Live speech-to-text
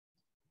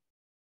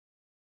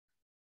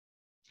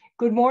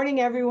Good morning,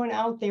 everyone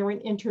out there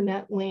in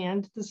internet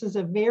land. This is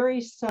a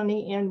very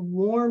sunny and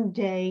warm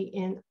day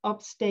in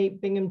upstate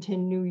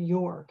Binghamton, New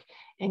York.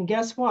 And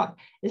guess what?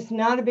 It's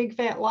not a big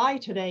fat lie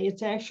today.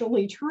 It's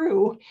actually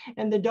true.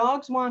 And the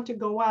dogs want to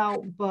go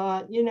out,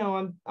 but you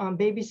know, I'm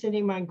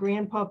babysitting my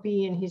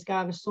grandpuppy and he's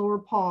got a sore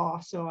paw.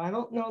 So I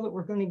don't know that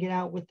we're going to get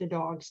out with the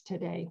dogs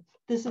today.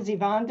 This is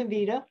Yvonne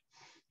DeVita.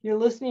 You're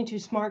listening to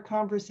Smart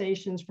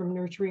Conversations from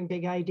Nurturing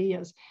Big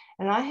Ideas.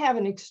 And I have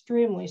an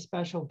extremely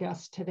special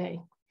guest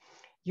today.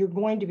 You're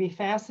going to be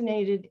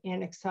fascinated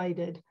and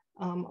excited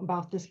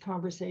about this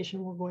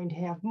conversation we're going to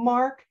have.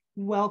 Mark,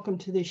 welcome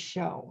to the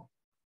show.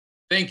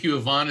 Thank you,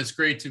 Yvonne. It's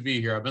great to be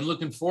here. I've been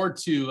looking forward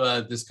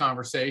to this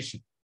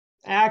conversation.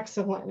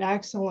 Excellent,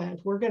 excellent.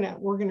 We're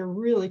gonna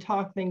really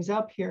talk things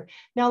up here.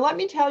 Now, let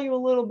me tell you a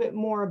little bit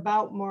more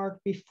about Mark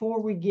before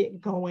we get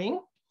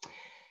going.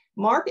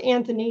 Mark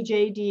Anthony,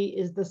 JD,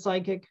 is the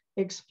Psychic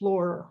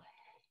Explorer.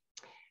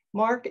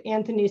 Mark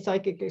Anthony,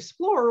 Psychic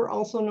Explorer,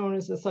 also known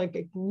as the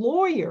Psychic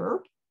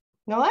Lawyer.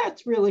 Now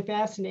that's really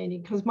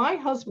fascinating because my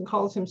husband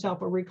calls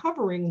himself a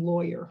recovering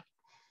lawyer,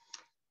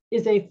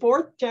 is a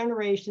fourth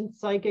generation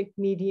psychic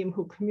medium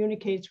who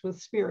communicates with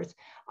spirits.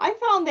 I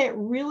found that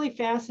really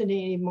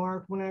fascinating,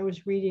 Mark, when I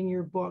was reading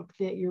your book,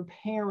 that your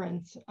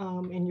parents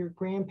and your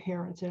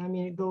grandparents, and I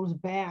mean, it goes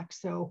back.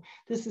 So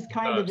this is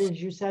kind of,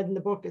 as you said in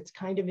the book, it's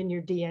kind of in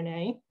your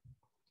DNA.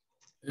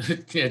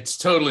 It's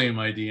totally in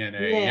my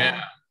DNA.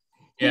 Yeah.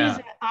 He's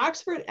an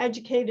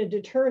Oxford-educated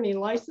attorney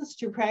licensed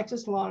to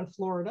practice law in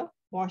Florida,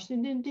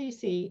 Washington,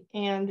 D.C.,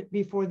 and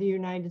before the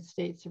United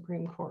States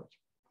Supreme Court.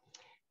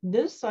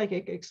 This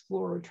psychic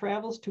explorer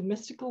travels to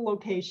mystical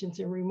locations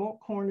in remote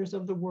corners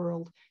of the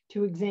world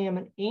to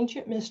examine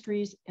ancient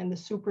mysteries and the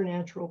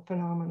supernatural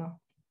phenomena.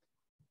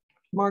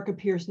 Mark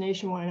appears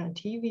nationwide on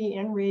TV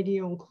and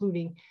radio,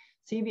 including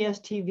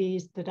CBS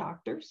TV's The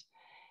Doctors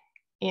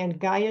and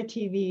Gaia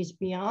TV's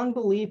Beyond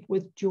Belief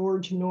with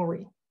George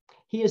Norrie.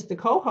 He is the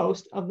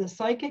co-host of The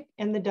Psychic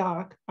and the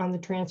Doc on the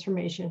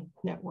Transformation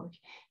Network.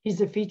 He's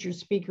a featured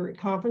speaker at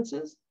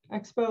conferences,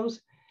 expos,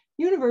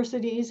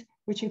 universities,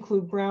 which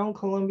include Brown,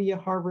 Columbia,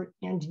 Harvard,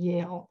 and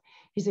Yale.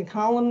 He's a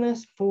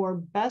columnist for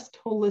Best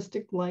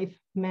Holistic Life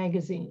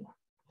magazine.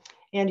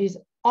 And he's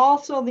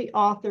also the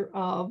author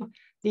of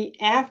the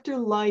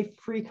AfterLife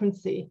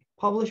Frequency,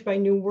 published by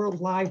New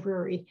World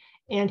Library.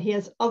 And he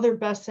has other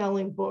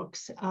best-selling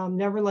books,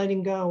 Never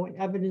Letting Go and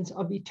Evidence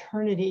of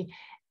Eternity.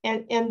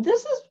 And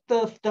this is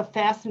the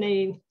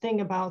fascinating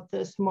thing about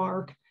this,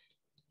 Mark.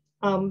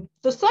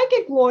 The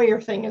psychic lawyer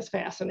thing is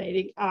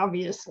fascinating,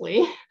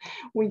 obviously.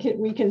 We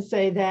can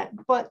say that.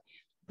 But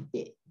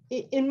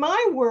in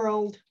my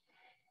world,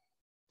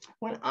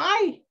 when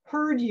I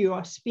heard you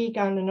speak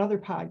on another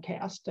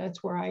podcast,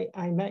 that's where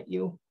I met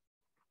you,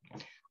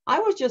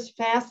 I was just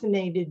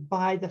fascinated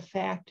by the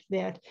fact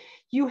that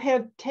you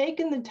have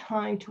taken the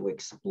time to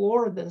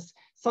explore this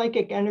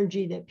psychic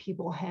energy that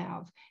people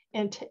have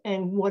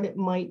and what it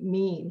might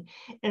mean.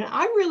 And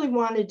I really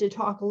wanted to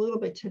talk a little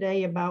bit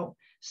today about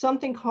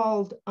something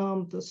called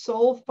the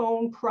Soul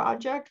Phone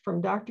Project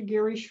from Dr.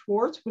 Gary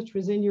Schwartz, which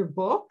was in your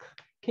book.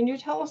 Can you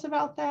tell us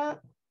about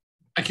that?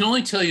 I can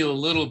only tell you a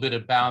little bit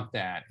about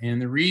that.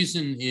 And the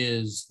reason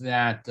is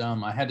that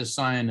I had to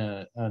sign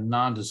a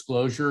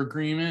non-disclosure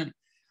agreement.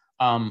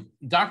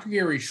 Dr.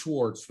 Gary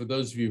Schwartz, for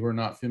those of you who are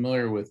not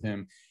familiar with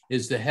him,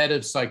 is the head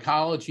of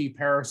psychology,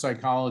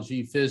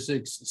 parapsychology,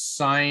 physics,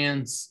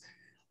 science,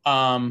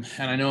 and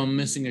I know I'm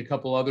missing a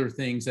couple other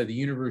things at the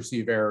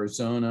University of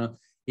Arizona.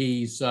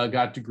 He's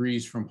got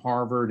degrees from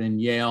Harvard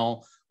and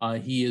Yale.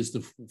 He is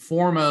the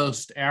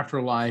foremost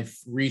afterlife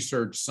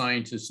research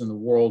scientist in the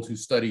world who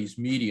studies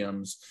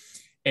mediums.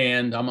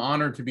 And I'm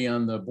honored to be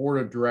on the board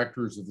of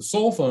directors of the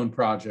Soul Phone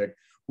Project,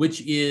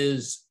 which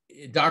is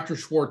Dr.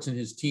 Schwartz and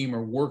his team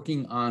are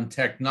working on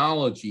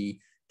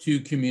technology to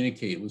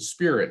communicate with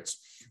spirits.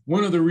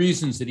 One of the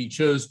reasons that he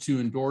chose to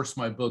endorse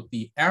my book,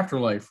 The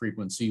AfterLife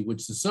Frequency,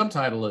 which the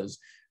subtitle is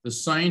The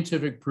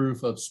Scientific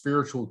Proof of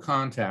Spiritual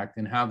Contact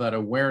and How That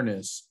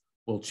Awareness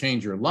Will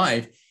Change Your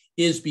Life,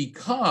 is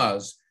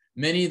because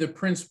many of the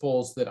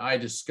principles that I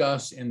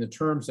discuss and the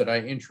terms that I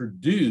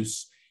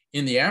introduce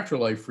in the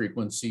Afterlife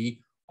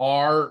Frequency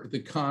are the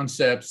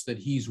concepts that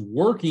he's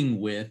working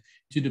with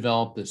to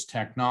develop this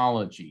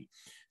technology.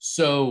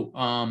 So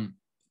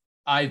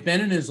I've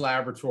been in his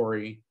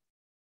laboratory.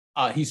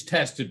 He's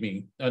tested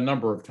me a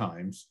number of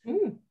times. But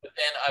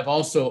then I've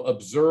also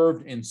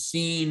observed and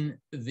seen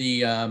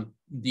I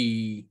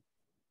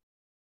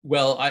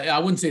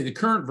wouldn't say the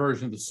current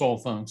version of the Soul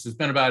Phone, because it's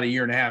been about 1.5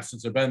 years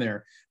since I've been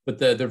there, but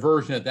the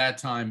version at that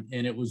time,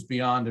 and it was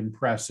beyond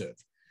impressive.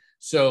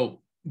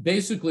 So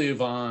basically,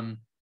 Yvonne,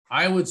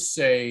 I would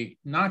say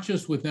not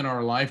just within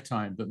our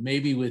lifetime, but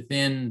maybe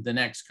within the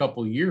next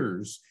couple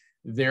years,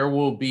 there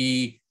will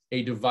be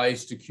a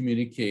device to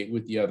communicate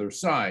with the other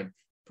side.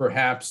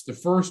 Perhaps the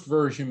first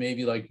version may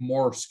be like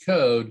Morse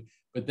code,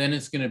 but then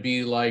it's going to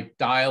be like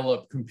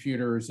dial-up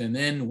computers. And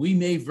then we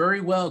may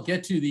very well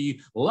get to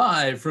the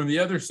live from the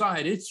other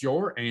side. It's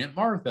your Aunt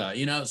Martha,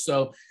 you know?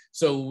 So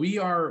we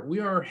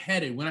are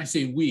headed, when I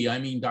say we, I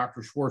mean,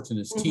 Dr. Schwartz and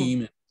his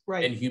team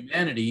and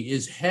humanity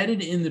is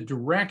headed in the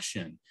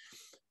direction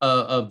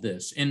of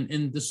this.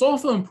 And the Soul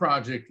Phone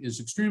Project is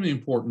extremely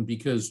important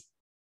because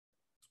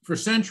for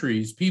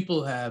centuries,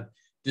 people have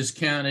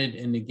discounted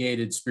and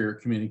negated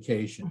spirit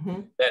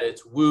communication, that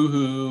it's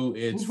woohoo,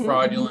 it's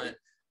fraudulent.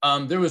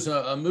 There was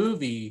a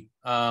movie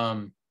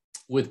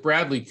with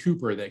Bradley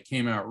Cooper that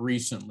came out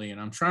recently,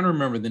 and I'm trying to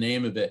remember the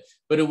name of it,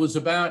 but it was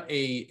about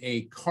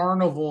a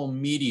carnival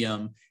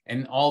medium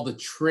and all the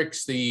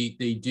tricks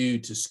they do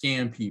to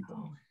scam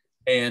people.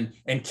 And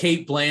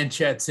Kate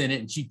Blanchett's in it,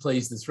 and she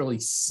plays this really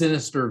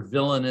sinister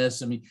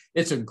villainess. I mean,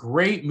 it's a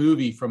great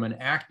movie from an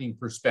acting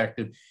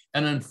perspective.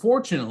 And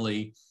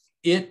unfortunately,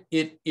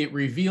 it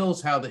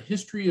reveals how the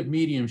history of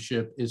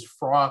mediumship is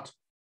fraught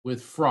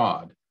with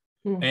fraud.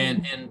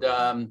 And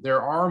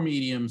there are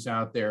mediums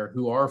out there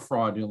who are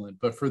fraudulent,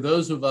 but for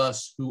those of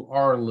us who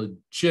are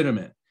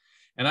legitimate,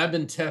 and I've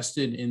been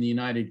tested in the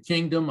United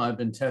Kingdom, I've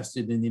been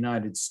tested in the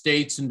United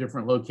States in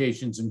different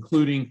locations,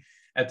 including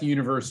at the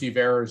University of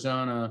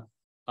Arizona,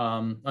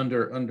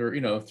 under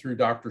you know, through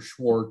Dr.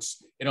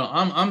 Schwartz. You know,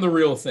 I'm the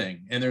real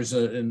thing, and there's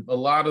a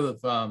lot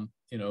of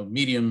you know,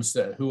 mediums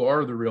who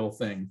are the real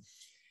thing.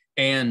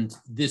 And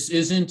this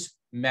isn't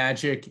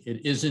magic.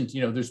 It isn't,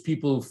 you know, there's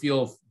people who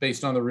feel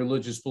based on the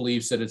religious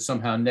beliefs that it's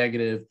somehow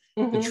negative.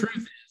 The truth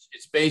is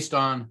it's based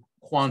on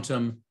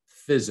quantum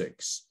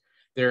physics.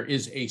 There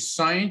is a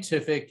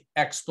scientific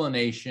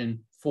explanation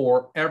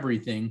for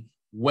everything,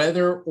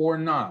 whether or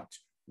not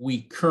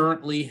we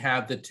currently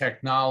have the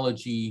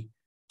technology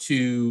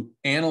to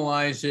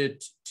analyze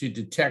it, to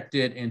detect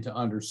it, and to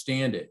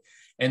understand it.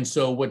 And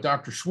so what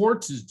Dr.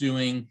 Schwartz is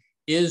doing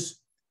is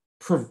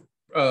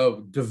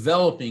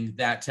developing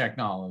that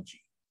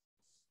technology.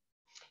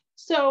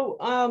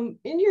 So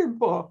in your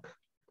book,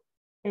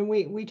 and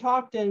we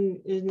talked in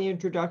the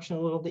introduction a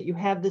little, that you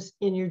have this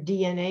in your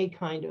DNA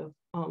kind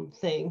of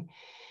thing.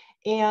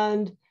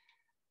 And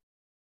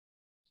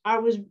I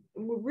was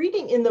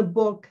reading in the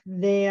book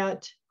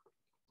that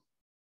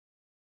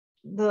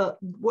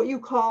what you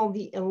call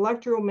the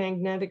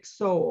electromagnetic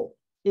soul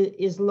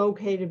is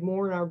located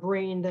more in our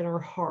brain than our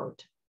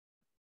heart.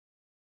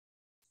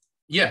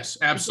 Yes,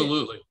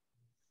 absolutely.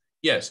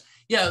 Yes.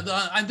 Yeah.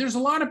 There's a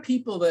lot of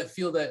people that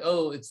feel that,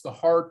 oh, it's the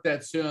heart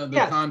that's the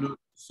conduit of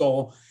the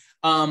soul.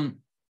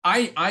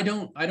 I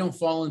don't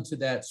fall into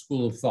that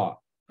school of thought.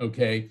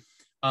 Okay.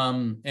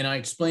 And I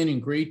explain in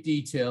great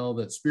detail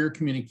that spirit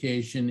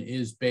communication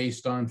is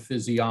based on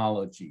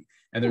physiology.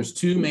 And there's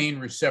two main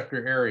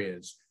receptor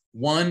areas.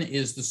 One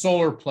is the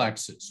solar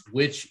plexus,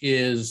 which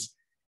is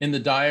in the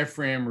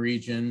diaphragm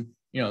region.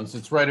 You know,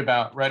 it's right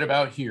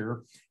about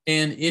here,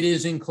 and it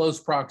is in close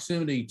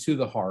proximity to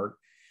the heart.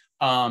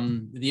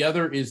 The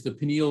other is the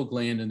pineal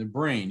gland in the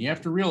brain. You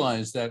have to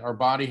realize that our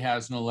body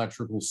has an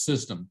electrical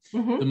system.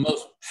 The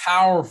most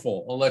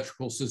powerful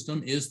electrical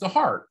system is the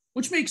heart,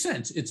 which makes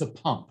sense. It's a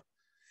pump.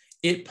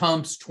 It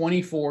pumps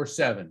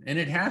 24/7, and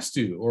it has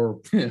to,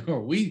 or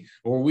we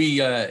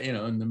you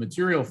know, in the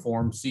material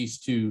form cease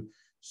to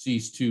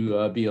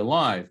be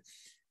alive.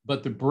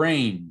 But the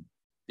brain,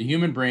 the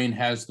human brain,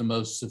 has the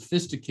most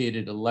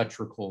sophisticated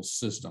electrical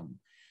system.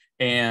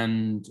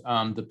 And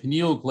the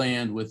pineal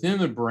gland within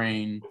the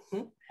brain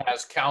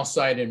has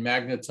calcite and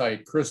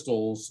magnetite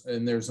crystals,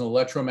 and there's an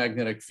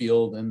electromagnetic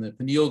field, and the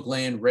pineal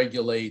gland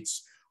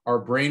regulates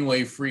our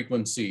brainwave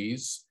frequency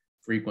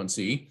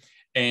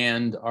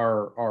and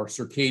our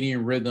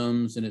circadian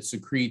rhythms, and it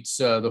secretes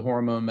the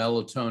hormone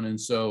melatonin.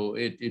 So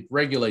it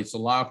regulates a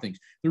lot of things.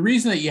 The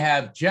reason that you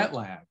have jet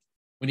lag,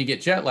 when you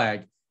get jet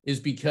lag, is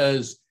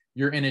because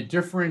you're in a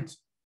different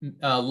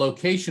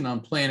location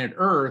on planet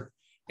Earth,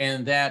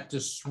 and that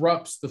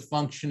disrupts the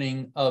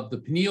functioning of the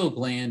pineal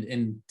gland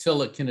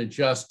until it can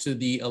adjust to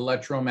the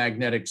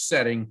electromagnetic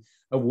setting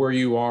of where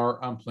you are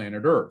on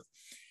planet Earth.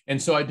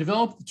 And so I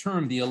developed the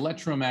term the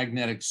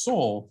electromagnetic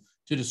soul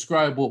to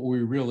describe what we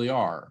really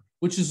are,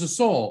 which is a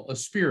soul, a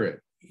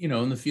spirit, you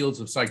know, in the fields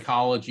of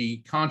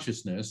psychology,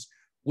 consciousness,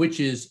 which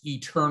is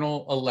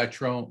eternal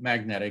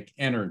electromagnetic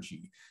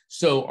energy.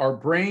 So our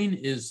brain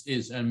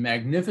is a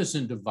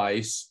magnificent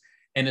device,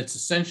 and it's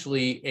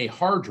essentially a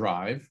hard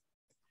drive,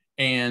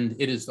 and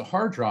it is the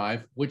hard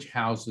drive which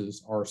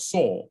houses our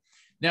soul.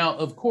 Now,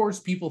 of course,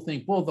 people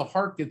think, well, the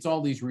heart gets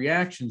all these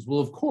reactions. Well,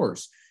 of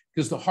course,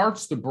 because the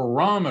heart's the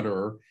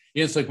barometer.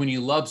 It's like when you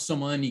love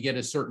someone, you get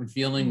a certain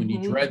feeling. When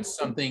you dread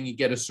something, you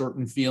get a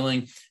certain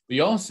feeling. But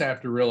you also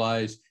have to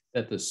realize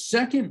that the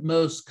second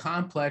most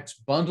complex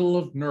bundle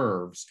of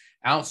nerves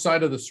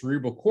outside of the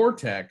cerebral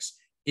cortex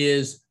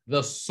is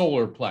the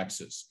solar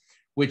plexus,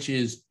 which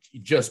is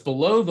just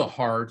below the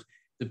heart,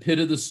 the pit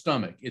of the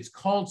stomach. It's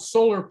called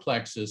solar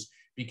plexus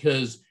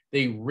because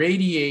they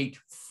radiate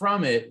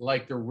from it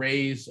like the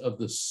rays of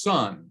the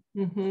sun.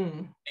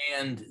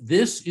 And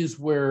this is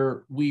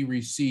where we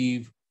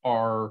receive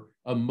our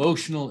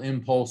emotional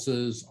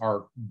impulses,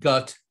 our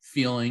gut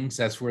feelings.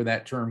 That's where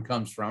that term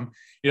comes from.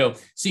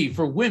 See,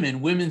 for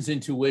women, women's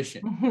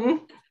intuition,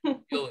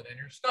 feel it in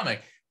your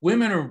stomach.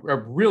 Women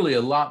are really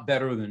a lot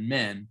better than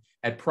men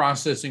at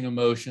processing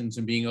emotions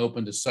and being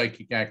open to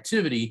psychic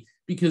activity,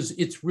 because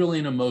it's really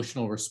an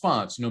emotional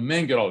response.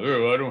 Men get all,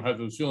 oh, I don't have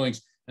those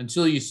feelings,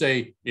 until you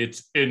say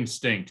it's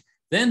instinct.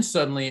 Then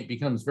suddenly it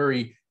becomes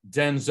very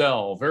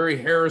Denzel, very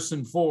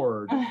Harrison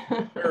Ford,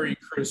 very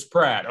Chris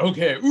Pratt.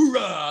 Okay,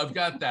 hoorah, I've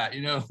got that,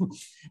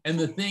 And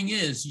the thing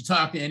is, you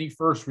talk to any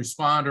first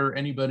responder,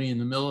 anybody in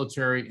the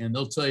military, and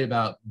they'll tell you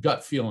about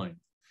gut feeling.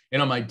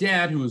 My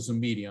dad, who was a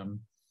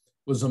medium,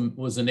 was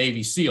a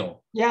Navy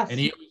SEAL. Yes. And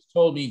he always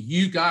told me,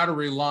 you got to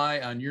rely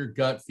on your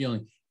gut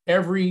feeling.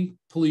 Every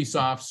police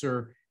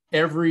officer,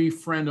 every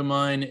friend of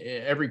mine,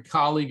 every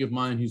colleague of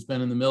mine who's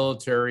been in the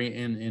military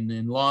and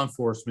in law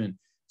enforcement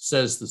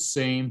says the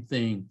same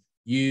thing.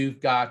 You've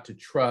got to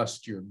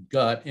trust your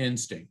gut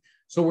instinct.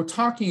 So we're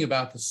talking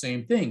about the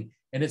same thing,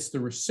 and it's the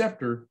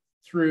receptor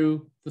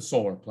through the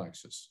solar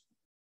plexus.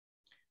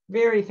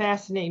 Very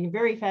fascinating,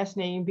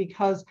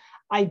 because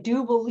I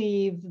do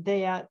believe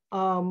that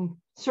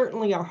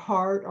certainly our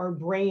heart, our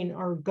brain,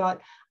 our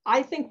gut,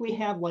 I think we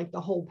have like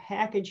the whole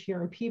package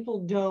here, and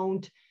people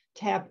don't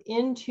tap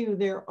into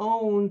their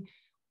own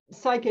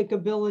psychic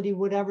ability,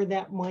 whatever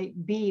that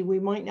might be. We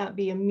might not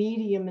be a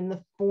medium in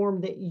the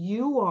form that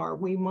you are.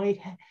 We might,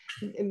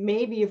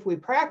 maybe if we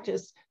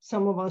practice,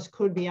 some of us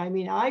could be. I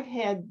mean, I've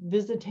had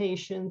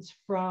visitations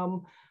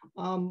from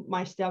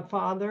my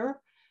stepfather,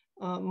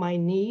 my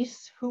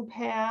niece who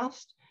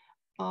passed,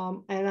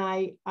 and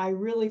I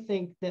really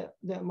think that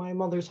my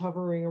mother's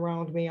hovering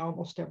around me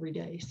almost every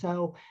day.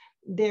 So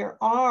there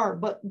are,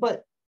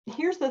 but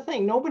here's the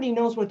thing: nobody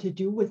knows what to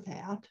do with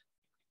that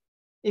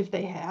if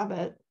they have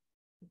it.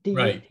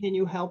 Right. Can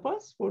you help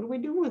us? What do we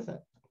do with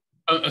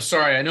it?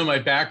 Sorry, I know my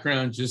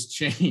background just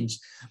changed.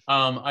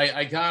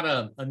 I got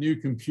a new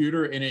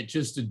computer, and it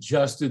just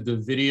adjusted the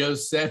video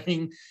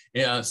setting.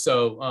 Yeah,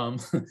 so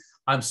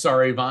I'm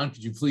sorry, Yvonne,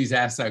 could you please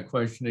ask that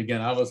question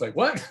again? I was like,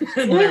 what?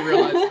 And then I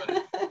realized what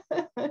it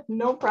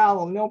No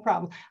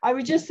problem. I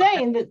was just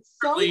saying that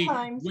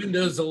sometimes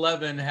Windows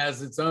 11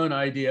 has its own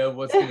idea of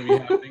what's going to be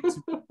happening.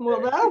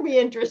 Well, that'll be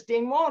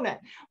interesting, won't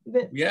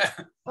it? Yeah.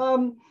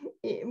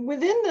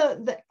 Within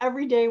the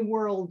everyday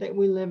world that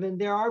we live in,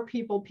 there are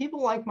people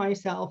like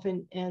myself,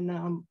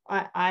 and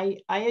I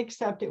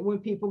accept it when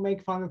people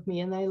make fun of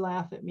me and they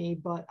laugh at me,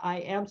 but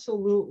I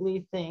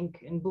absolutely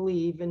think and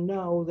believe and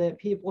know that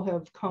people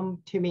have come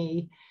to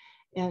me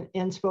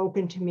and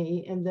spoken to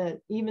me, and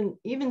that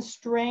even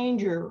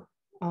stranger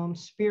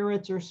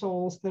spirits or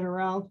souls that are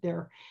out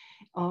there.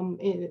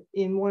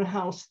 In one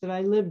house that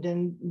I lived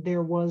in,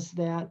 there was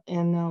that.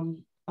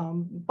 And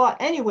but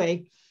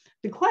anyway,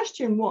 the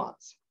question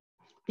was,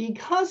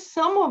 because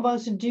some of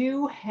us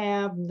do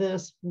have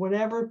this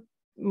whatever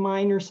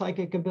minor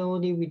psychic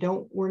ability,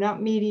 we're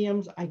not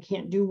mediums. I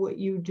can't do what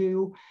you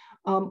do.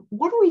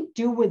 What do we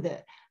do with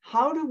it?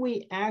 How do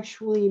we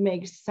actually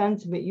make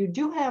sense of it? You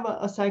do have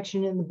a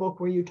section in the book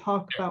where you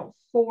talk about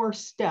 4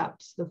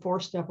 steps, the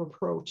 4-step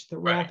approach, the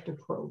raft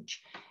approach.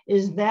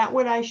 Is that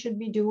what I should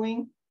be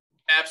doing?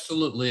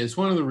 Absolutely. It's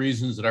one of the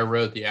reasons that I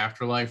wrote the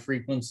AfterLife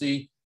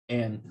Frequency,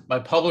 and my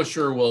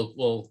publisher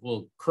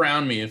will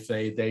crown me if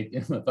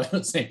if I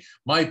don't say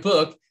my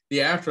book, the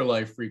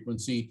AfterLife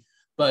Frequency.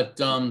 But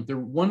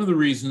one of the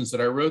reasons that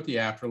I wrote the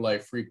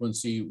AfterLife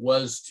Frequency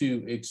was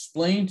to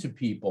explain to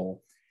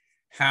people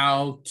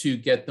how to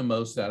get the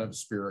most out of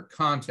spirit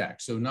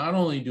contact. So not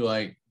only do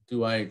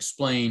I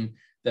explain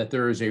that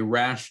there is a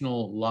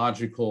rational,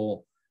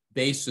 logical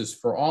basis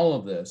for all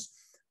of this,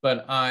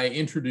 but I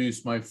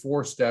introduced my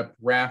 4-step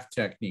raft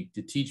technique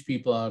to teach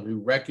people how to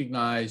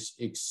recognize,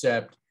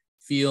 accept,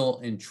 feel,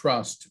 and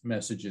trust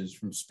messages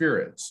from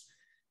spirits.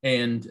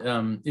 And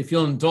if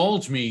you'll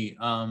indulge me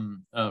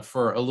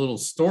for a little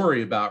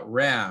story about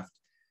raft,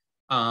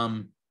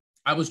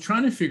 I was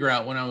trying to figure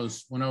out when I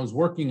was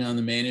working on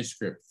the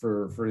manuscript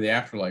for the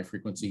AfterLife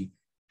Frequency,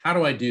 how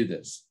do I do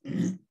this?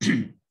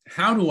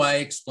 How do I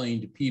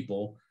explain to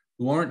people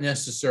who aren't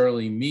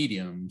necessarily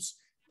mediums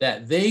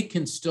that they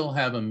can still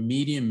have a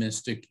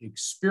mediumistic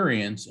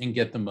experience and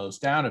get the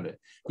most out of it?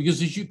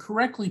 Because as you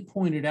correctly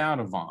pointed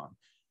out, Yvonne,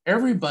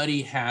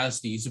 everybody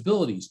has these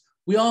abilities.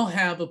 We all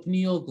have a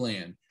pineal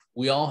gland.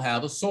 We all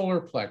have a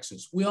solar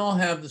plexus. We all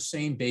have the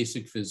same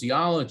basic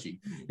physiology.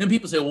 And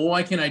people say, well,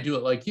 why can't I do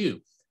it like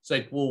you? It's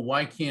like, well,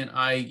 why can't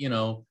I,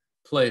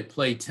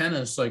 play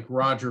tennis like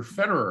Roger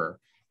Federer?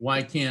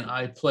 Why can't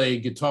I play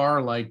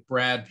guitar like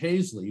Brad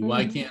Paisley? Mm-hmm.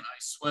 Why can't I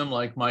swim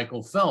like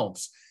Michael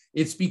Phelps?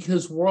 It's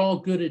because we're all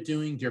good at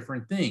doing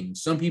different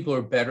things. Some people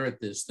are better at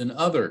this than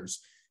others.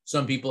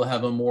 Some people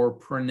have a more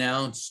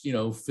pronounced,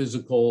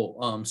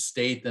 physical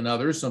state than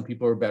others. Some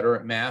people are better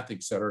at math,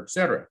 et cetera, et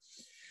cetera.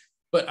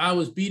 But I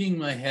was beating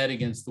my head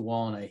against the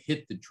wall and I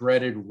hit the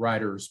dreaded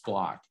writer's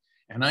block.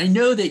 And I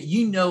know that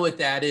you know what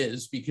that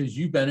is because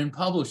you've been in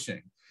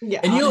publishing.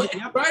 Yeah,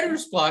 and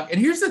writer's block. And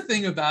here's the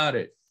thing about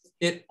it.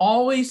 It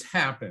always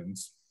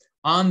happens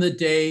on the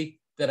day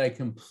that I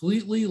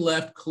completely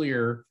left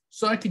clear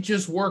so I could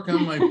just work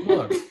on my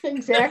book.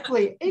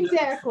 Exactly.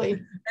 Exactly.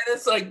 And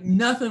it's like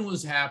nothing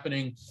was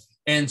happening.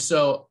 And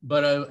so,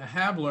 but I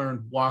have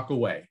learned, walk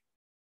away.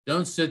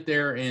 Don't sit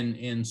there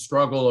and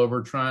struggle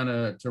over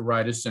trying to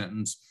write a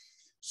sentence.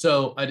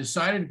 So I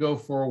decided to go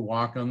for a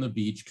walk on the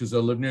beach because I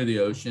live near the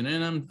ocean,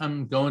 and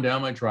I'm going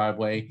down my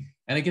driveway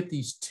and I get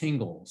these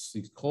tingles,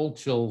 these cold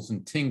chills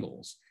and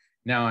tingles.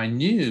 Now I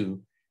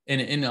knew,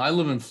 and I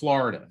live in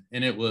Florida,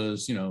 and it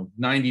was,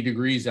 90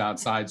 degrees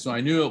outside. So I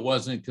knew it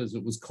wasn't because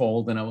it was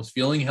cold, and I was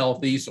feeling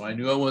healthy. So I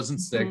knew I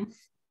wasn't sick. Mm-hmm.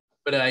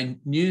 But I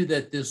knew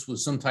that this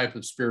was some type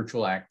of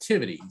spiritual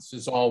activity. This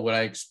is all what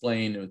I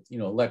explained with,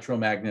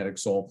 electromagnetic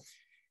soul.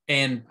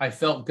 And I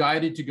felt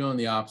guided to go in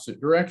the opposite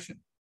direction.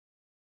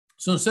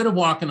 So instead of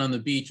walking on the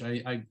beach,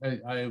 I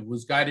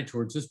was guided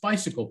towards this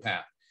bicycle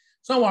path.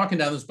 So I'm walking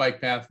down this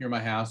bike path near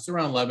my house. It's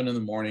around 11 in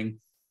the morning.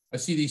 I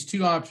see these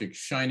two objects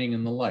shining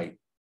in the light.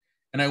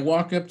 And I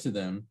walk up to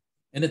them,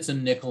 and it's a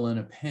nickel and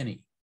a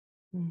penny.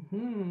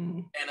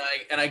 Mm-hmm.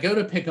 And I go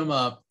to pick them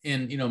up,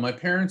 and, my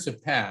parents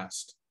have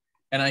passed.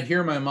 And I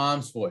hear my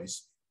mom's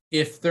voice.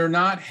 If they're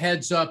not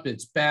heads up,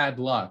 it's bad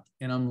luck.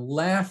 And I'm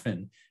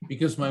laughing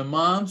because my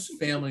mom's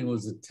family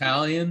was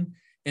Italian.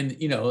 And,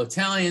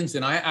 Italians,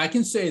 and I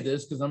can say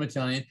this because I'm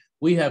Italian,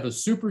 we have a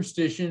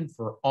superstition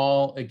for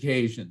all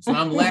occasions. And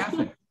I'm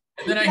laughing.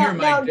 And then I hear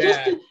my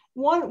dad. Just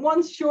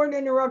one short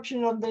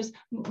interruption of this.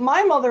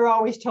 My mother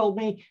always told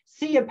me,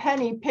 see a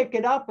penny, pick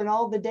it up, and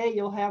all the day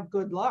you'll have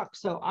good luck.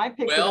 So I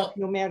pick it up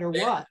no matter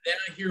what. Then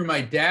I hear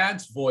my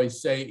dad's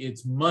voice say,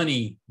 it's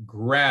money,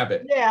 grab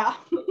it. Yeah.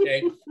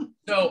 Okay.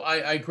 So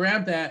I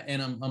grab that,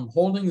 and I'm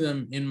holding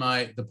them in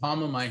the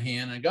palm of my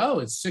hand. I go, oh,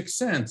 it's 6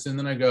 cents. And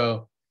then I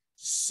go,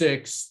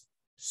 6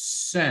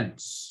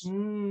 cents.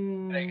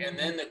 And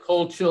then the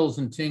cold chills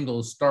and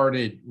tingles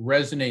started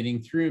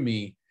resonating through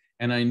me.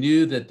 And I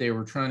knew that they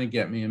were trying to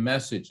get me a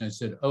message. And I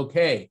said,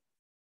 okay,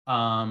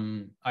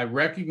 I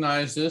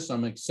recognize this.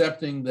 I'm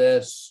accepting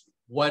this.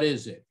 What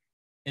is it?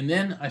 And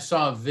then I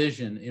saw a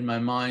vision in my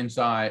mind's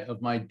eye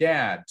of my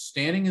dad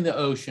standing in the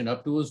ocean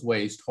up to his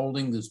waist,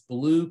 holding this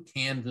blue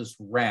canvas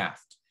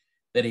raft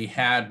that he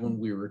had when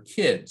we were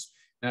kids.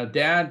 Now,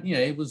 Dad,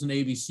 he was a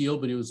Navy SEAL,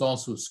 but he was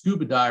also a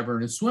scuba diver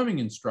and a swimming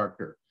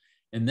instructor.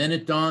 And then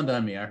it dawned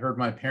on me. I heard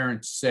my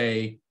parents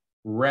say,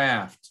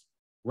 raft,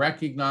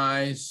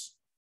 recognize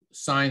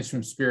signs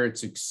from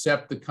spirits,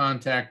 accept the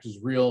contact is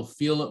real,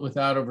 feel it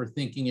without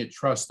overthinking it,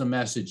 trust the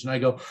message. And I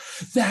go,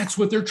 that's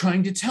what they're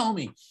trying to tell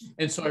me.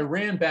 And so I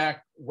ran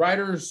back,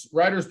 writer's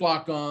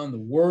block on, the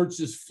words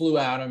just flew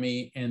out of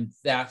me. And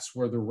that's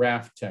where the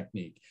raft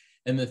technique.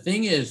 And the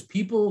thing is,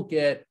 people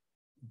get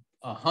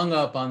hung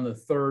up on the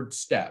third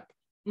step.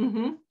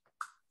 Mm-hmm.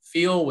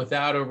 Feel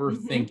without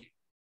overthinking.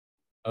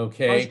 Mm-hmm.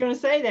 Okay. I was going to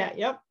say that.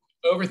 Yep.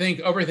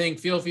 Overthink,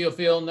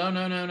 feel.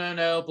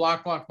 No.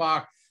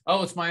 Block.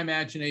 Oh, it's my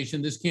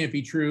imagination. This can't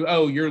be true.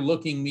 Oh, you're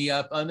looking me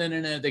up. Oh,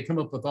 no. They come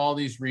up with all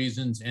these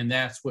reasons, and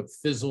that's what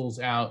fizzles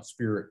out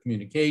spirit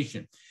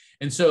communication.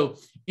 And so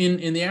in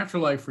the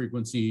AfterLife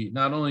Frequency,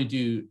 not only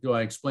do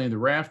I explain the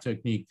raft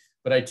technique,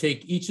 but I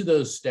take each of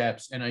those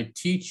steps and I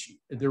teach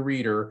the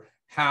reader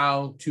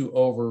how to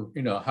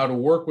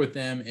work with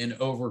them and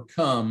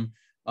overcome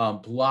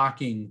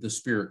blocking the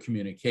spirit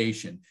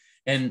communication.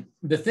 And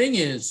the thing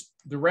is,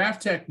 the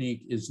raft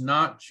technique is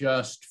not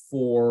just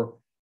for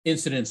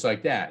incidents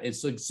like that.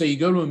 It's like, say you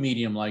go to a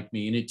medium like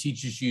me and it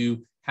teaches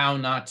you how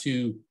not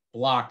to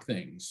block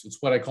things. It's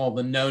what I call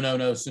the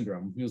no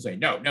syndrome. People say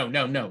no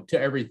to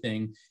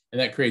everything,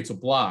 and that creates a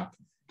block,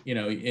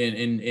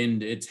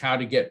 and it's how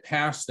to get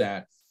past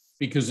that,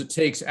 because it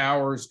takes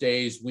hours,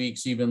 days,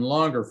 weeks, even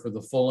longer for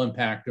the full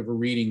impact of a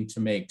reading to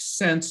make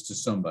sense to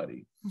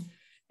somebody.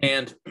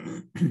 And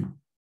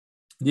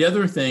the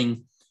other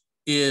thing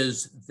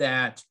is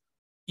that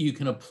you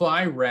can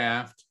apply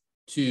raft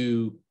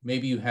to,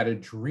 maybe you had a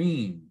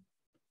dream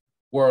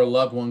where a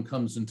loved one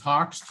comes and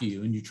talks to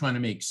you and you're trying to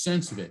make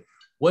sense of it.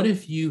 What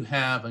if you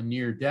have a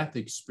near-death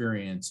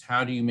experience?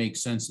 How do you make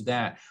sense of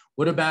that?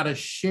 What about a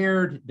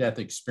shared death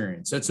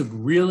experience? That's a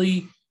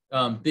really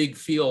big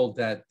field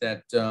that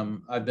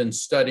I've been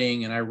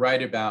studying and I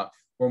write about,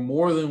 where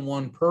more than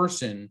one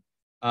person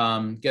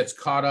gets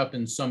caught up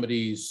in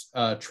somebody's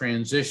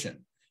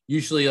transition.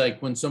 Usually,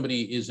 like when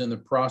somebody is in the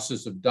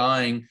process of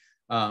dying,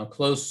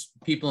 close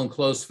people in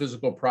close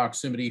physical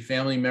proximity,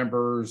 family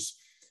members,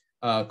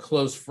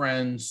 close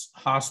friends,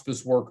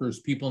 hospice workers,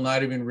 people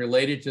not even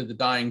related to the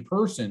dying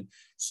person,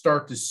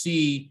 start to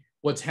see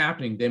what's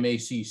happening. They may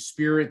see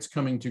spirits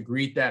coming to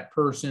greet that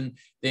person.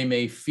 They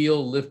may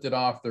feel lifted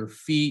off their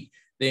feet.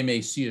 They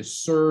may see a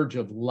surge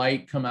of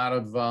light come out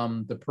of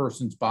the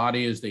person's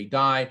body as they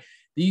die.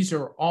 These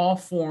are all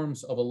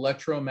forms of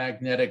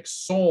electromagnetic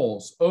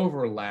souls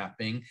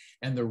overlapping,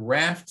 and the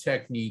raft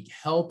technique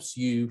helps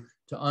you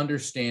to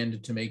understand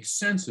and to make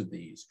sense of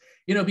these.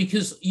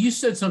 Because you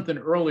said something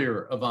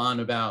earlier, Yvonne,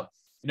 about,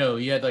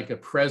 you had like a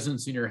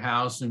presence in your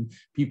house and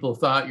people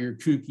thought you're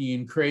kooky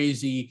and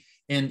crazy.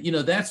 And,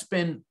 that's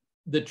been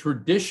the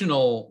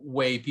traditional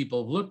way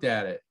people have looked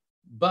at it.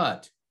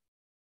 But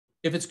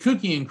if it's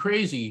kooky and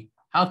crazy,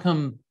 how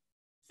come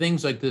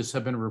things like this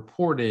have been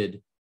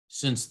reported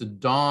since the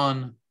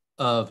dawn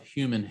of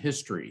human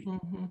history?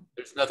 Mm-hmm.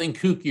 There's nothing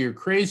kooky or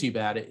crazy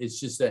about it. It's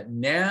just that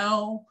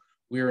now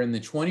we're in the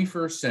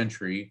 21st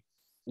century.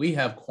 We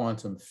have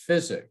quantum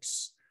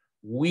physics.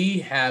 We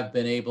have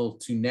been able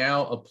to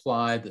now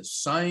apply the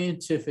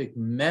scientific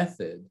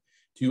method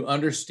to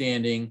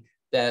understanding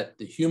that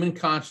the human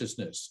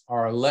consciousness,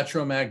 our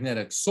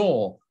electromagnetic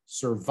soul,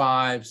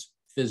 survives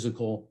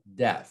physical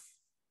death.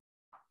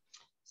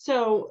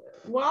 So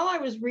while I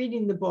was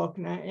reading the book,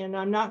 and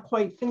I'm not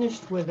quite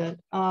finished with it,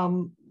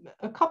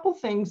 a couple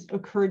things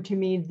occurred to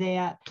me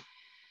that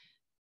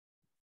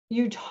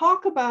you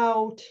talk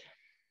about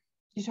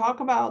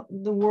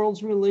the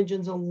world's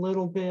religions a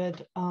little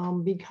bit,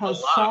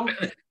 because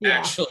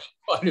actually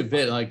quite a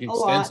bit, like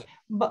extensive.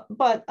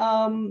 But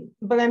I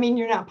mean,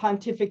 you're not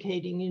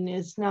pontificating, and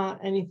it's not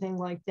anything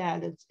like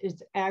that.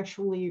 It's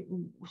actually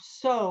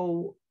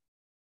so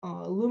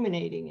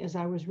illuminating as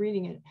I was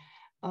reading it,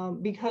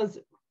 because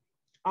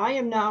I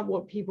am not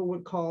what people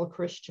would call a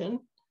Christian,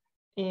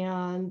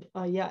 and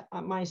yet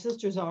my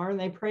sisters are, and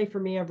they pray for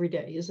me every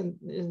day. Isn't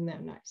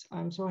that nice?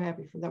 I'm so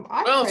happy for them.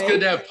 It's good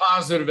to have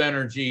positive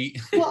energy.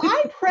 Well,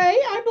 I pray.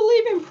 I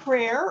believe in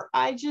prayer.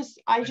 I just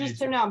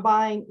am not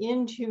buying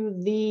into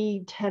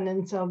the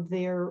tenets of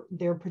their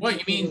particular.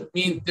 What you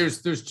mean?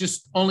 There's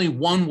just only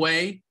one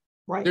way.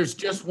 Right. There's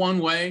just one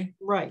way.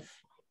 Right.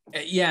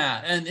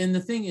 Yeah, and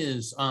the thing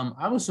is,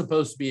 I was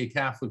supposed to be a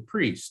Catholic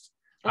priest.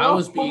 I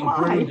was being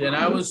groomed, and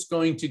I was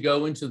going to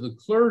go into the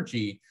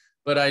clergy,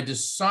 but I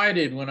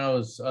decided when I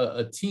was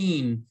a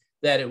teen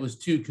that it was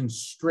too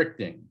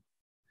constricting.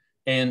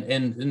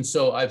 And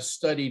so I've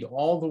studied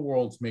all the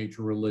world's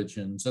major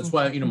religions. That's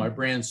why, my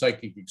brand,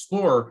 Psychic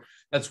Explorer,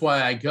 that's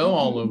why I go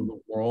all over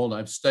the world.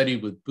 I've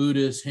studied with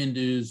Buddhists,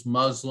 Hindus,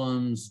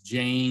 Muslims,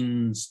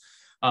 Jains,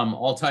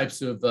 all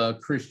types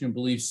of Christian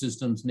belief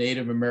systems,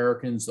 Native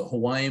Americans, the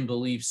Hawaiian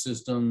belief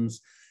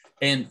systems.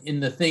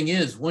 And the thing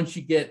is, once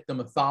you get the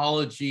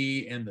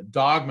mythology and the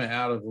dogma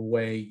out of the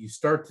way, you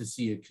start to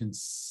see a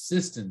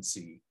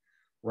consistency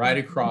right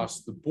across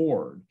the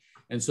board.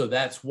 And so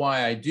that's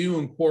why I do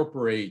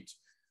incorporate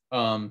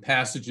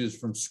passages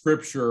from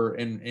scripture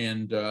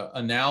and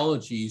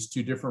analogies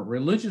to different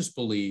religious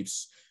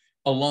beliefs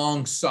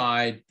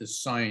alongside the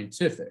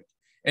scientific.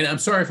 And I'm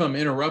sorry if I'm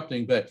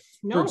interrupting, but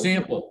for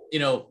example,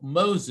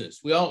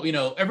 Moses, we all,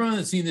 everyone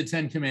that's seen the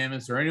 10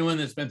 Commandments or anyone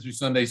that's been through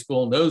Sunday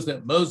school knows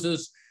that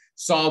Moses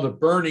saw the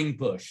burning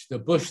bush, the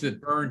bush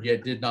that burned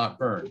yet did not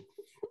burn.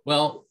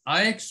 Well,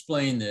 I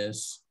explain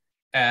this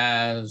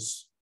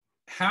as,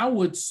 how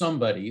would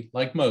somebody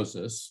like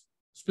Moses,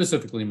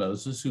 specifically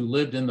Moses, who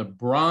lived in the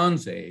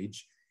Bronze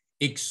Age,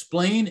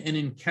 explain an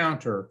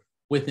encounter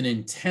with an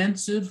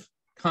intensive,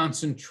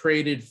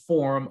 concentrated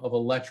form of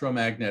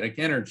electromagnetic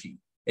energy,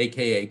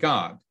 aka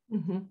God?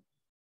 Mm-hmm.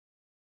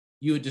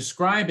 You would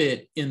describe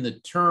it in the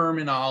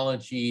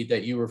terminology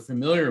that you were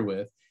familiar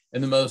with,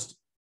 and the most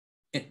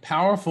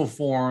powerful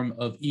form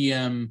of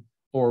EM,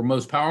 or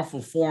most powerful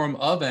form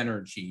of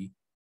energy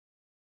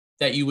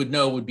that you would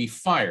know, would be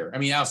fire. I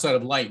mean, outside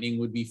of lightning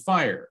would be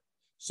fire.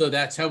 So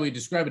that's how we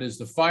describe it, as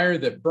the fire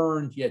that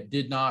burned yet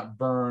did not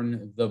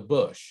burn the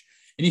bush.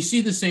 And you see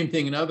the same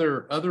thing in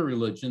other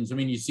religions. I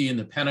mean, you see in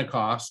the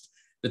Pentecost,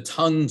 the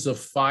tongues of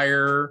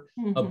fire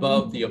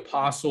above the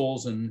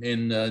apostles and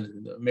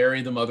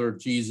Mary, the mother of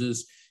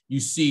Jesus. You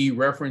see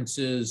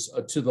references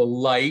to the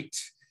light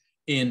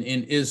in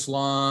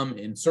Islam,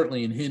 and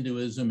certainly in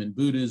Hinduism and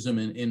Buddhism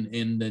and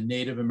in the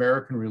Native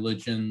American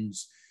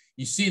religions.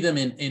 You see them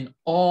in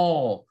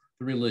all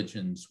the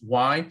religions.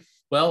 Why?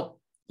 Well,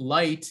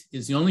 light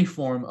is the only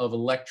form of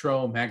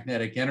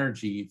electromagnetic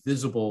energy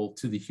visible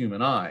to the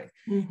human eye.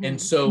 And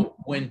so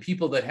when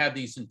people that have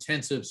these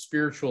intensive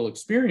spiritual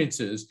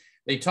experiences,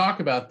 they talk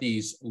about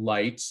these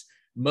lights.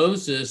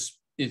 Moses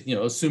is,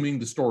 assuming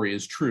the story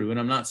is true, and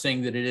I'm not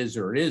saying that it is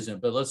or it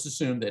isn't, but let's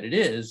assume that it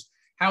is.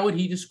 How would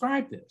he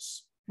describe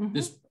this?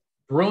 This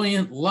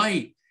brilliant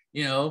light,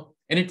 and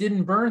it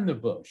didn't burn the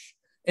bush.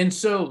 And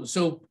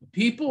so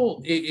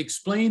people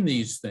explain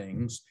these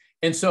things.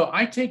 And so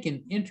I take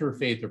an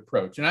interfaith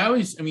approach. And I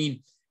always,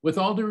 with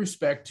all due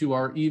respect to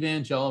our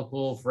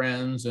evangelical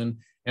friends and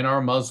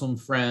our Muslim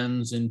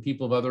friends and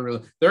people of other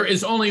religions, there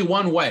is only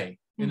one way.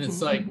 And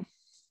it's like,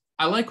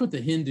 I like what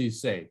the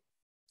Hindus say.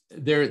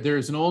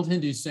 There's an old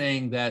Hindu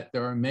saying that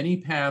there are many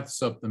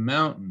paths up the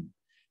mountain,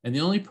 and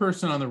the only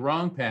person on the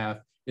wrong path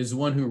is the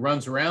one who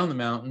runs around the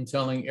mountain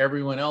telling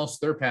everyone else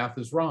their path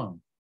is wrong.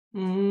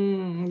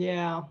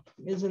 Yeah,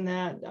 isn't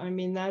that?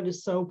 That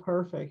is so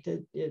perfect.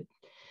 It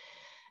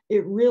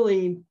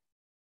really,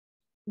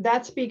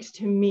 that speaks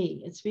to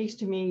me. It speaks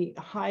to me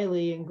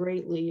highly and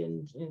greatly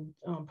and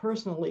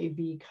personally,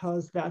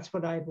 because that's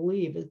what I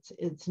believe.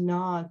 It's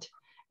not.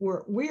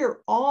 We're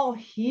all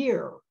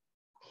here,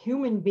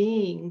 human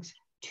beings,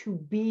 to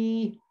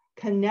be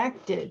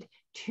connected,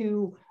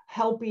 to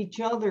help each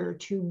other,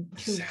 to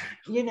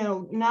Exactly.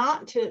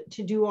 not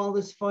to do all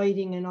this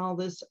fighting and all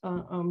this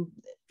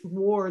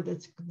war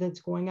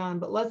that's going on.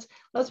 But let's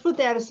put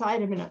that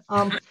aside a minute.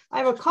 I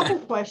have a couple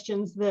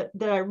questions that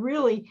I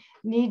really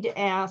need to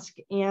ask,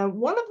 and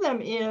one of them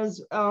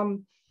is,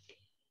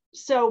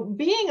 so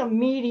being a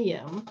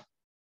medium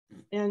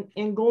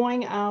and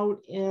going out,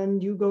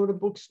 and you go to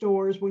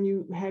bookstores when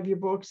you have your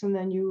books, and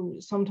then you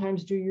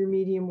sometimes do your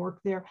medium work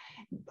there.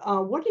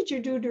 What did you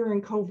do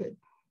during COVID?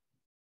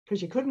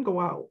 Because you couldn't go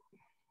out.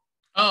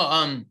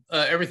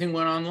 Everything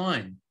went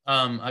online.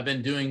 I've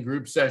been doing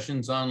group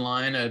sessions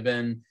online. I've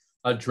been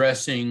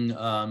addressing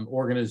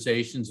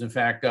organizations. In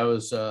fact, I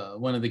was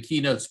one of the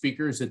keynote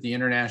speakers at the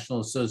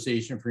International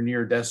Association for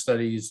Near-Death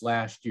Studies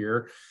last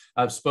year.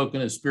 I've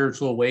spoken at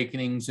Spiritual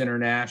Awakenings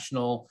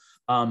International.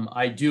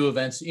 I do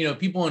events. You know,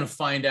 people want to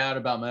find out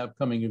about my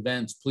upcoming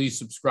events, please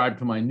subscribe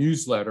to my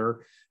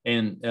newsletter,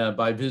 and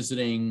by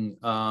visiting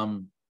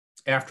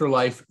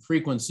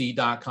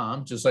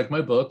AfterLifeFrequency.com, just like my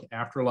book,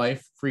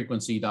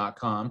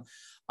 AfterLifeFrequency.com.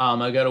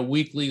 I got a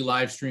weekly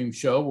live stream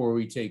show where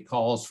we take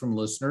calls from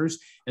listeners,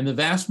 and the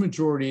vast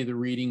majority of the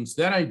readings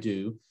that I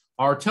do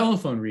are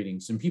telephone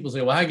readings. And people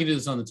say, well, how can you do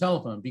this on the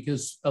telephone?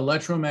 Because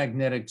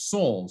electromagnetic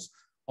souls,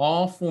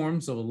 all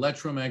forms of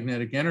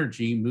electromagnetic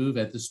energy, move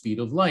at the speed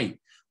of light,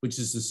 which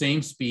is the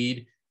same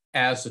speed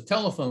as a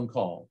telephone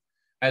call,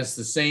 as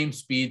the same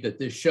speed that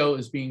this show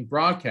is being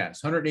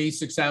broadcast,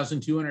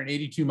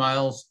 186,282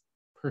 miles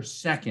per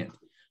second.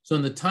 So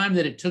in the time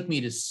that it took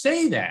me to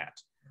say that,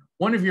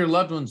 one of your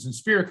loved ones in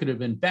spirit could have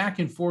been back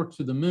and forth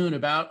to the moon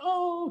about,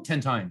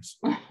 10 times.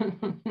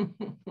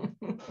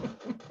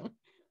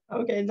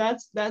 Okay,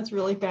 that's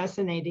really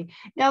fascinating.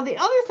 Now, the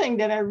other thing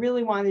that I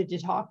really wanted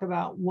to talk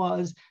about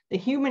was the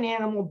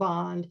human-animal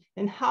bond,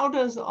 and how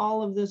does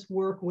all of this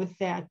work with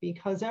that?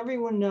 Because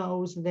everyone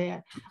knows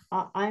that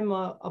I'm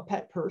a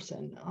pet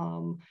person.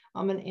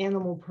 I'm an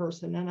animal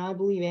person, and I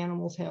believe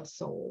animals have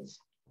souls.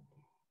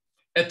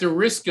 At the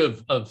risk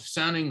of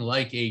sounding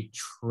like a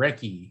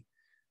Trekkie,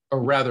 or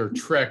rather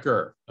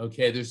Trekker,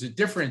 okay, there's a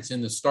difference in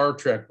the Star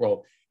Trek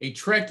world. A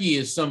Trekkie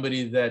is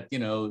somebody that, you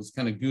know, is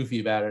kind of goofy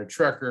about it. A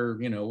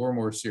Trekker, you know, we're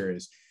more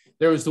serious.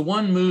 There was the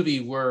one movie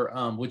where,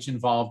 which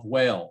involved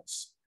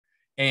whales.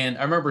 And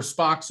I remember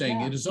Spock saying,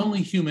 it is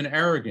only human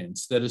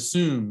arrogance that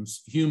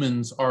assumes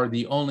humans are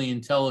the only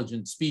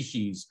intelligent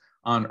species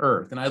on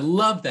Earth. And I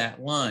love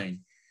that line.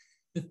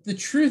 The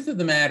truth of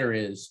the matter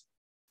is,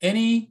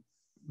 any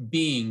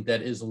being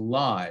that is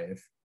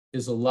alive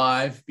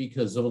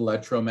because of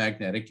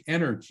electromagnetic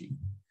energy,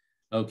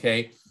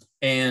 okay?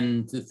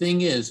 And the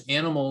thing is,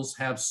 animals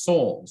have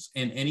souls,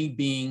 and any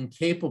being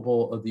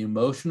capable of the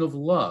emotion of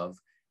love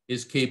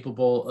is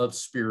capable of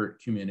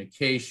spirit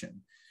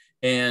communication.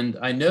 And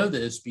I know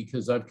this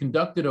because I've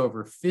conducted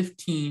over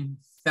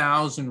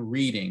 15,000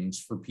 readings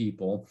for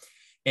people.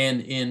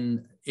 And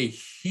in a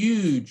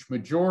huge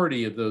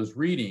majority of those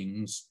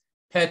readings,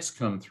 pets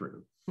come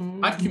through.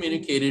 Mm-hmm. I've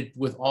communicated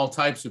with all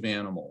types of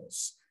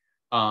animals,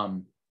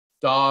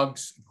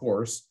 dogs, of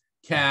course,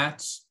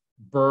 cats,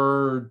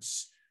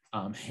 birds,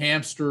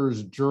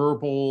 hamsters,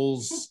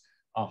 gerbils,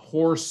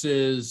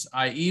 horses.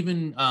 I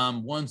even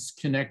once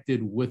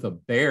connected with a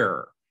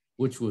bear,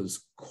 which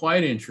was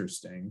quite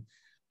interesting.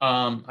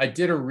 I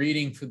did a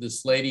reading for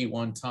this lady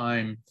one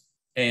time,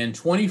 and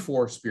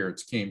 24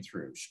 spirits came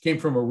through. She came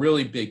from a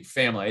really big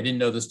family. I didn't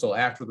know this till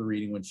after the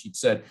reading, when she'd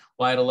said,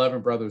 well, I had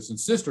 11 brothers and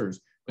sisters,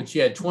 but she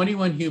had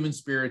 21 human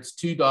spirits,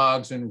 2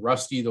 dogs, and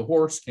Rusty the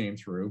horse came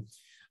through,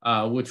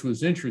 which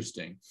was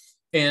interesting.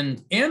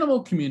 And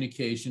animal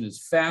communication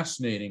is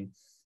fascinating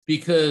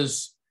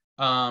because,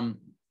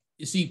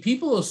 you see,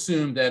 people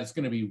assume that it's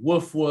going to be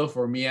woof, woof,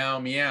 or meow,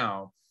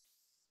 meow.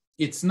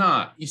 It's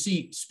not. You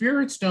see,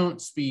 spirits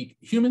don't speak,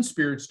 human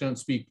spirits don't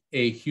speak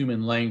a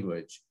human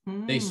language.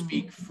 They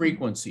speak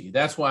frequency.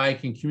 That's why I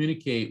can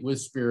communicate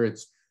with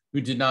spirits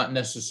who did not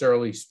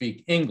necessarily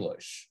speak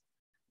English.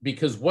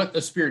 Because what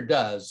the spirit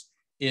does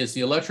is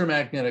the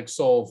electromagnetic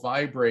soul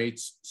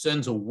vibrates,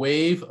 sends a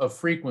wave of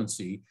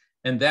frequency,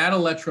 and that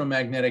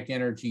electromagnetic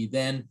energy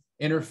then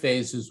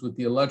interfaces with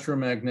the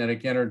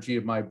electromagnetic energy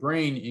of my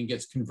brain and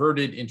gets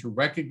converted into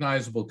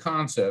recognizable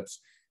concepts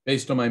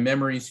based on my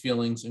memories,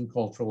 feelings, and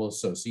cultural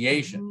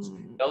associations.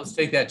 Now let's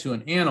take that to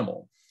an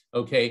animal,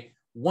 okay?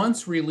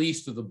 Once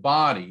released to the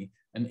body,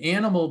 an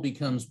animal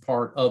becomes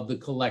part of the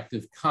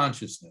collective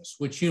consciousness,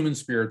 which human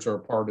spirits are a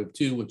part of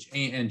too, which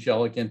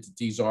angelic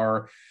entities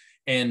are.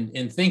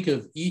 And think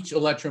of each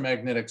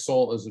electromagnetic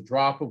soul as a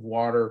drop of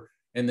water.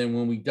 And then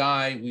when we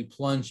die, we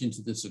plunge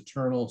into this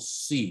eternal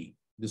sea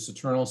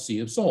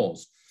of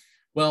souls.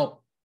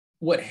 Well,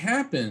 what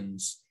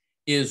happens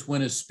is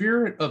when a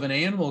spirit of an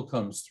animal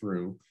comes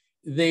through,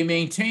 they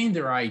maintain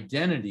their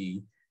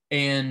identity.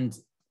 And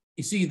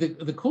you see,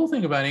 the cool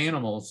thing about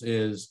animals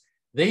is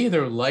they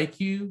either like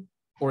you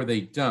or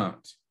they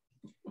don't.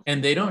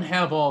 And they don't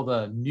have all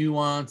the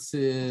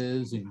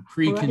nuances and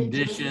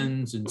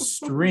preconditions and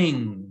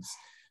strings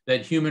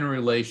that human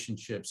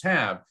relationships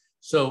have.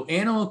 So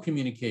animal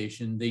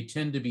communication, they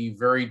tend to be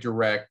very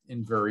direct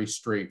and very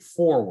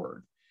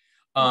straightforward.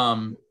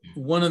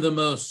 One of the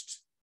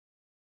most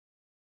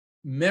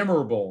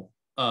memorable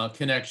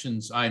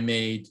connections I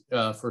made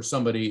for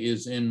somebody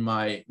is in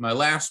my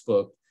last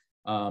book,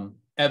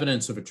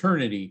 Evidence of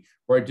Eternity,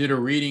 where I did a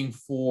reading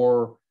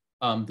for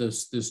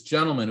this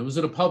gentleman. It was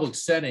at a public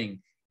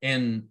setting,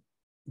 and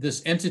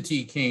this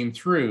entity came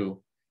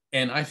through,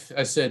 and I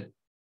said,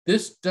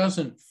 this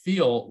doesn't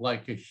feel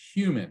like a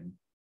human.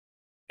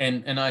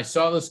 And I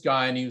saw this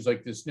guy, and he was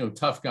like this,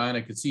 tough guy, and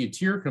I could see a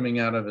tear coming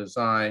out of his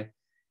eye.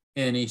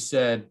 And he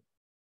said,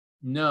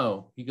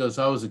 no. He goes,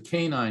 I was a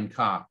canine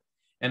cop.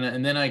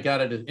 And then I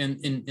got it.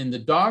 And the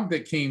dog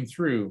that came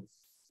through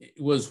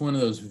was one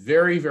of those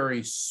very,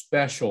 very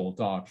special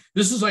dogs.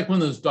 This is like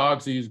one of those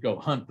dogs that used to go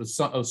hunt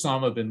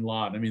Osama bin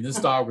Laden. I mean, this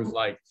dog was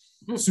like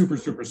super,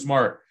 super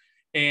smart.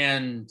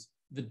 And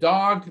the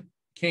dog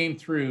came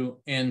through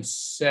and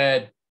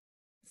said,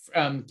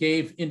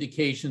 gave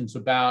indications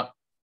about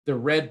the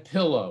red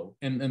pillow.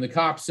 And the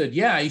cop said,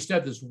 yeah, I used to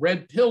have this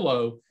red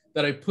pillow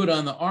that I put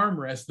on the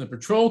armrest in the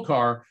patrol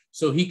car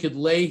so he could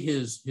lay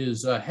his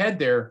head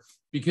there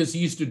because he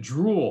used to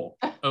drool.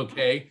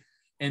 Okay.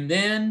 And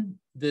then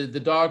the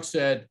dog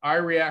said, I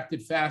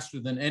reacted faster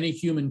than any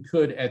human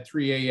could at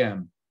 3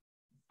 a.m.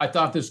 I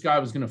thought this guy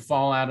was going to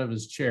fall out of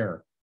his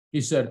chair.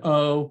 He said,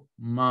 oh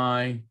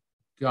my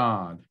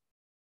God.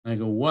 And I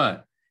go,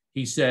 what?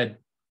 He said,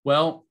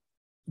 well,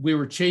 we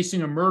were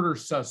chasing a murder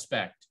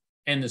suspect,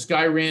 and this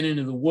guy ran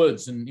into the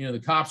woods, and the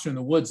cops are in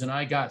the woods, and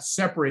I got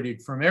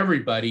separated from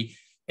everybody,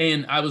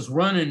 and I was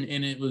running,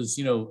 and it was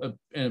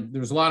there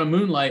was a lot of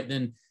moonlight.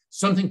 Then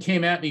something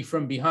came at me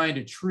from behind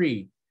a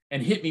tree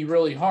and hit me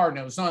really hard, and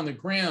I was on the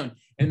ground,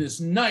 and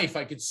this knife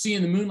I could see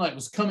in the moonlight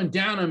was coming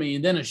down on me,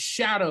 and then a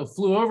shadow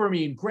flew over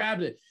me and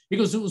grabbed it. He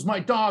goes, it was my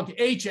dog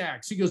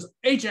Ajax. He goes,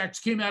 Ajax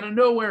came out of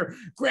nowhere,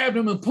 grabbed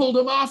him and pulled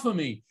him off of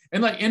me.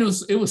 And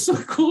it was so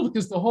cool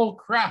because the whole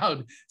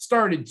crowd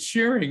started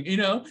cheering.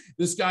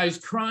 This guy's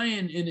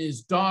crying and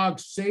his dog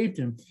saved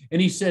him.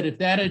 And he said, if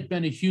that had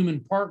been a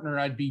human partner,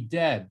 I'd be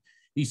dead.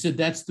 He said,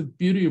 that's the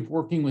beauty of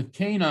working with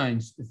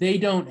canines. They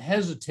don't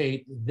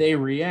hesitate, they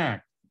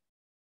react.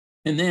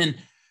 And then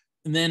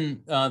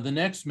the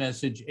next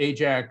message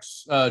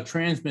Ajax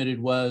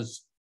transmitted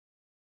was,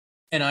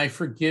 and I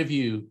forgive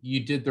you,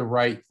 you did the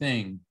right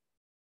thing.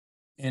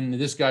 And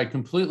this guy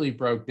completely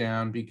broke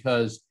down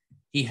because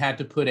he had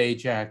to put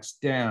Ajax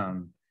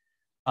down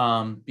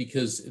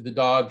because the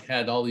dog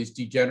had all these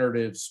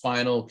degenerative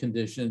spinal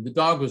conditions. The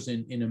dog was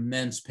in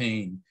immense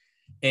pain.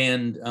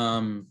 And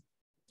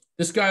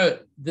this guy,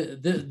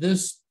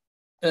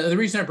 the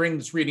reason I bring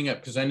this reading up,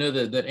 because I know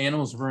that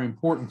animals are very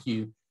important to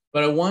you,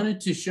 but I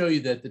wanted to show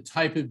you that the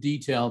type of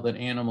detail that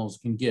animals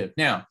can give.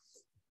 Now,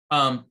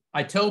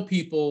 I tell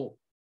people,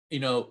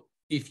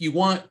 if you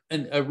want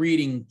a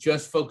reading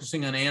just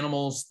focusing on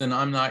animals, then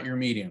I'm not your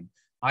medium.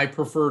 I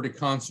prefer to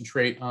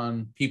concentrate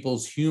on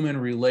people's human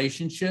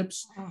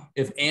relationships.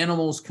 If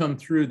animals come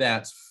through,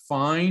 that's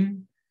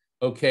fine.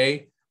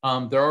 Okay.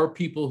 There are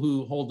people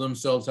who hold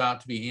themselves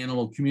out to be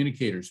animal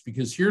communicators,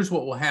 because here's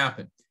what will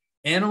happen.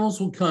 Animals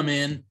will come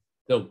in,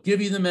 they'll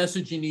give you the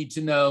message you need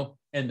to know,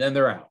 and then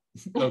they're out.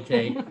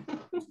 Okay.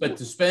 But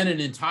to spend an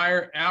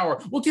entire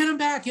hour, well, get him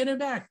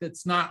back.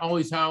 That's not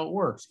always how it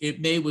works.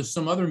 It may with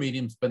some other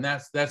mediums, but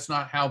that's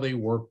not how they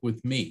work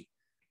with me.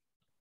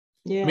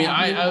 Yeah, I mean,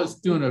 I was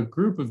doing a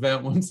group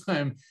event one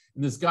time,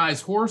 and this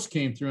guy's horse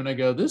came through, and I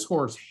go, this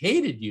horse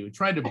hated you. It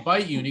tried to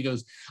bite you. And he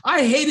goes,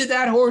 I hated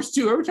that horse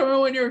too. Every time I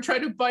went here, it tried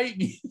to bite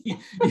me.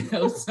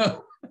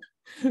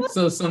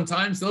 So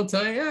sometimes they'll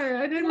tell you, yeah,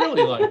 I didn't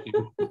really like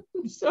you.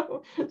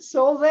 So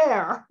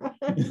there.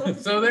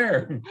 So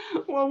there.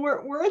 Well,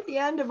 we're at the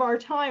end of our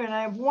time, and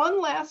I have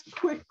one last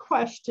quick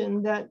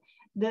question that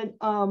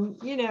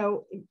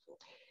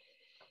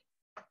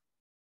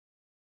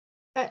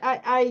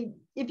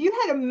if you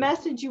had a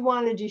message you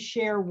wanted to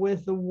share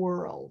with the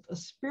world, a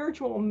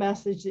spiritual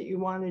message that you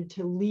wanted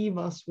to leave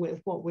us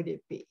with, what would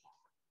it be?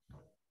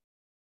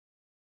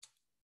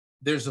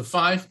 There's a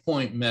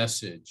 5-point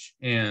message,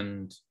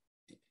 and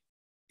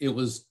it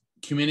was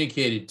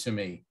communicated to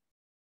me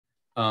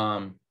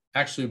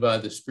actually by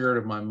the spirit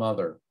of my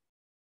mother.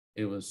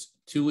 It was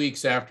 2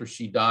 weeks after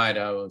she died.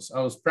 I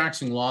was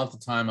practicing law at the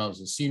time. I was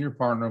a senior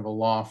partner of a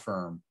law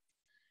firm,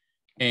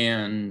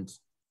 and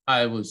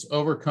I was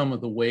overcome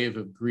with a wave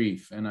of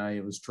grief, and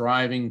I was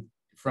driving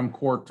from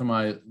court to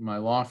my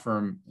law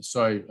firm.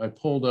 So I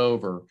pulled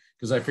over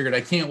because I figured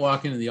I can't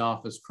walk into the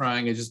office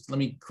crying. Let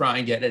me cry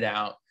and get it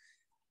out.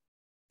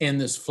 And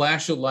this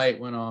flash of light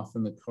went off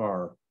in the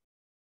car,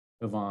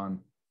 Yvonne.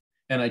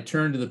 And I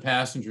turned to the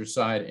passenger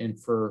side, and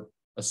for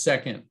a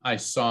second, I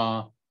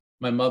saw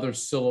my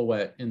mother's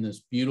silhouette in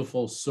this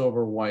beautiful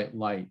silver white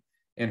light,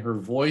 and her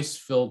voice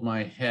filled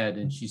my head.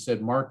 And she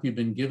said, Mark, you've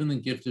been given the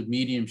gift of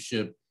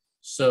mediumship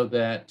so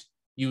that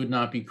you would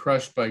not be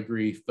crushed by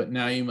grief, but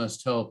now you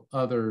must help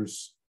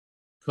others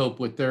cope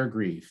with their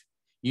grief.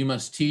 You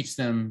must teach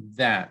them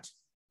that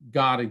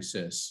God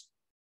exists.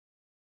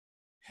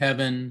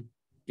 Heaven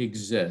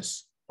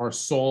exists. Our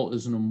soul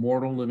is an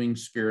immortal living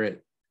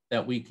spirit,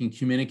 that we can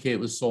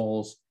communicate with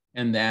souls,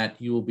 and that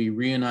you will be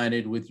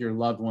reunited with your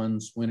loved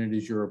ones when it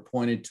is your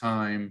appointed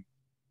time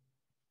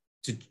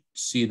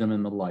see them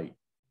in the light.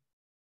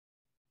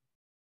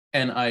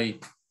 And I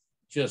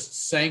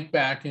just sank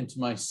back into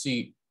my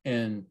seat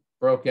and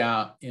broke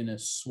out in a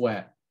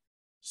sweat.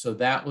 So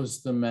that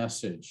was the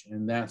message,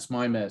 and that's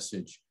my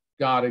message.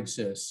 God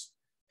exists,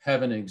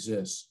 heaven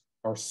exists,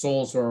 our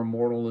souls are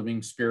immortal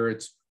living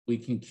spirits. We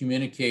can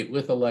communicate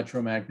with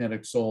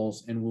electromagnetic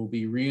souls, and we'll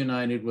be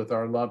reunited with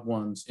our loved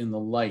ones in the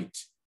light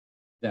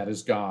that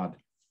is God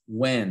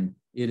when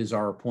it is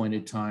our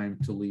appointed time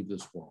to leave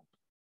this world.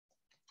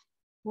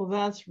 Well,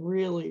 that's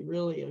really,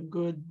 really a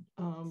good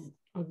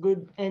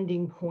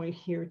ending point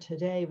here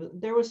today.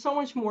 But there was so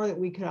much more that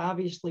we could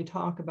obviously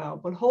talk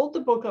about, but hold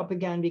the book up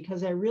again,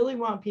 because I really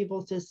want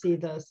people to see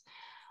this.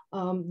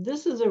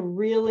 This is a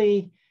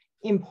really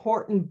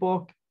important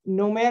book,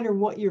 no matter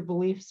what your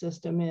belief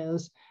system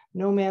is,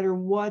 no matter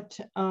what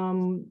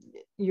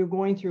you're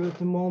going through at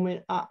the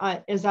moment.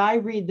 As I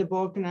read the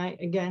book, and I,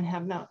 again,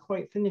 have not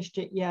quite finished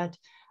it yet,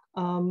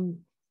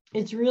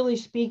 it's really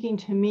speaking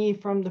to me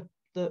from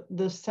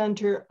the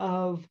center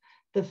of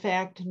the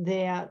fact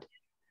that,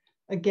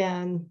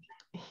 again,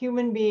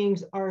 human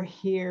beings are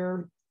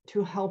here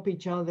to help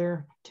each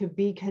other, to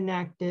be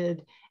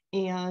connected.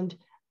 And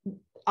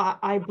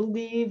I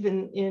believe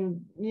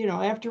in, you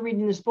know, after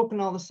reading this book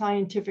and all the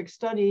scientific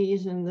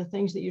studies and the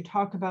things that you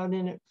talk about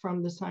in it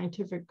from the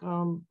scientific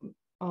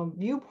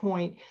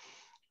viewpoint,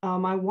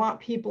 I want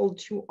people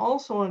to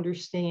also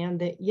understand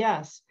that,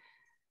 yes,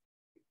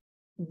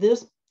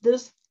 this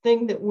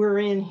thing that we're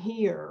in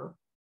here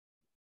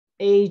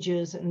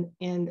ages and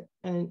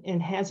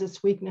has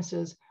its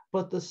weaknesses,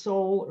 but the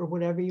soul, or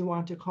whatever you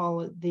want to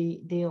call it,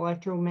 the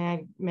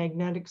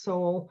electromagnetic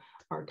soul,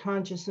 our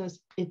consciousness,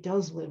 it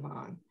does live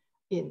on.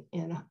 In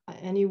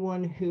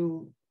anyone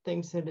who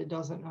thinks that it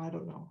doesn't, I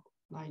don't know.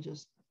 I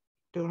just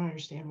don't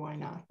understand why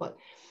not. But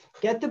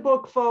get the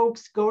book,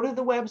 folks. Go to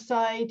the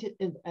website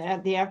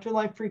at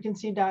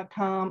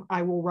theafterlifefrequency.com.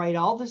 I will write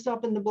all this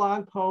up in the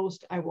blog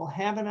post. I will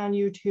have it on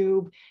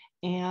YouTube.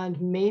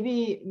 And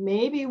maybe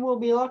we'll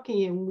be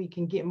lucky and we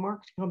can get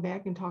Mark to come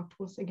back and talk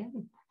to us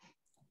again.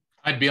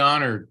 I'd be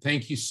honored.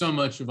 Thank you so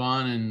much,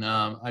 Yvonne.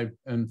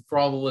 And for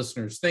all the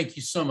listeners, thank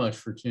you so much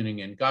for tuning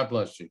in. God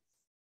bless you.